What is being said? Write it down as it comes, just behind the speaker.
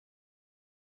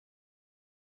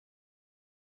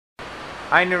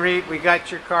Hi Nurit, we got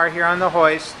your car here on the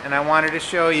hoist and I wanted to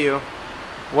show you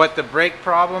what the brake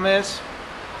problem is.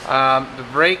 The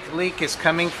brake leak is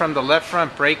coming from the left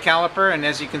front brake caliper, and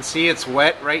as you can see it's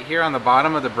wet right here on the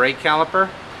bottom of the brake caliper,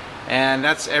 and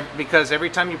that's because every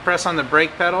time you press on the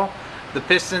brake pedal the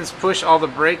pistons push all the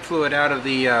brake fluid out of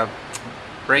the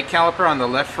brake caliper on the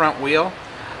left front wheel.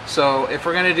 So if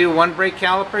we're going to do one brake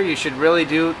caliper, you should really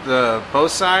do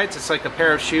both sides. It's like a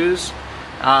pair of shoes.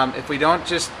 If we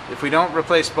don't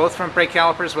replace both front brake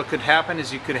calipers, what could happen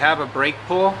is you could have a brake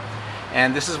pull,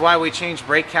 and this is why we change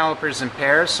brake calipers in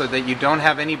pairs, so that you don't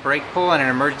have any brake pull in an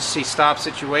emergency stop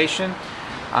situation.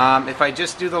 If I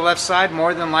just do the left side,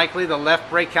 more than likely the left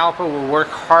brake caliper will work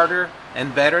harder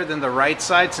and better than the right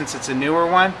side, since it's a newer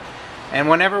one. And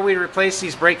whenever we replace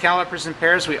these brake calipers in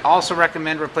pairs, we also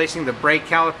recommend replacing the brake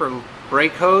caliper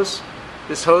brake hose.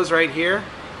 This hose right here,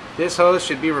 this hose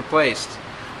should be replaced.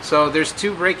 So there's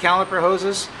two brake caliper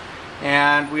hoses,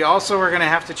 and we also are going to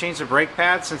have to change the brake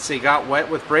pads since they got wet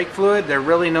with brake fluid. They're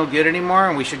really no good anymore,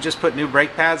 and we should just put new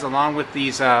brake pads along with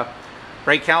these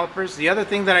brake calipers. The other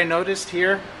thing that I noticed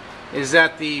here is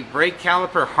that the brake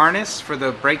caliper harness for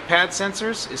the brake pad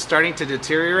sensors is starting to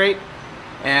deteriorate,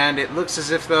 and it looks as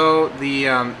if though the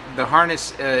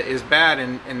harness is bad,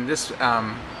 and this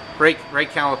brake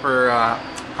caliper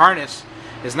harness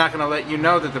is not going to let you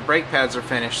know that the brake pads are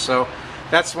finished. So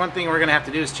that's one thing we're going to have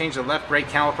to do, is change the left brake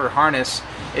caliper harness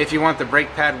if you want the brake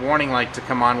pad warning light to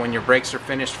come on when your brakes are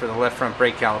finished for the left front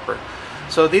brake caliper.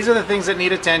 So these are the things that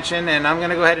need attention, and I'm going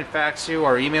to go ahead and fax you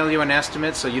or email you an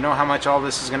estimate so you know how much all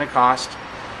this is going to cost.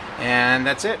 And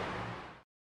that's it.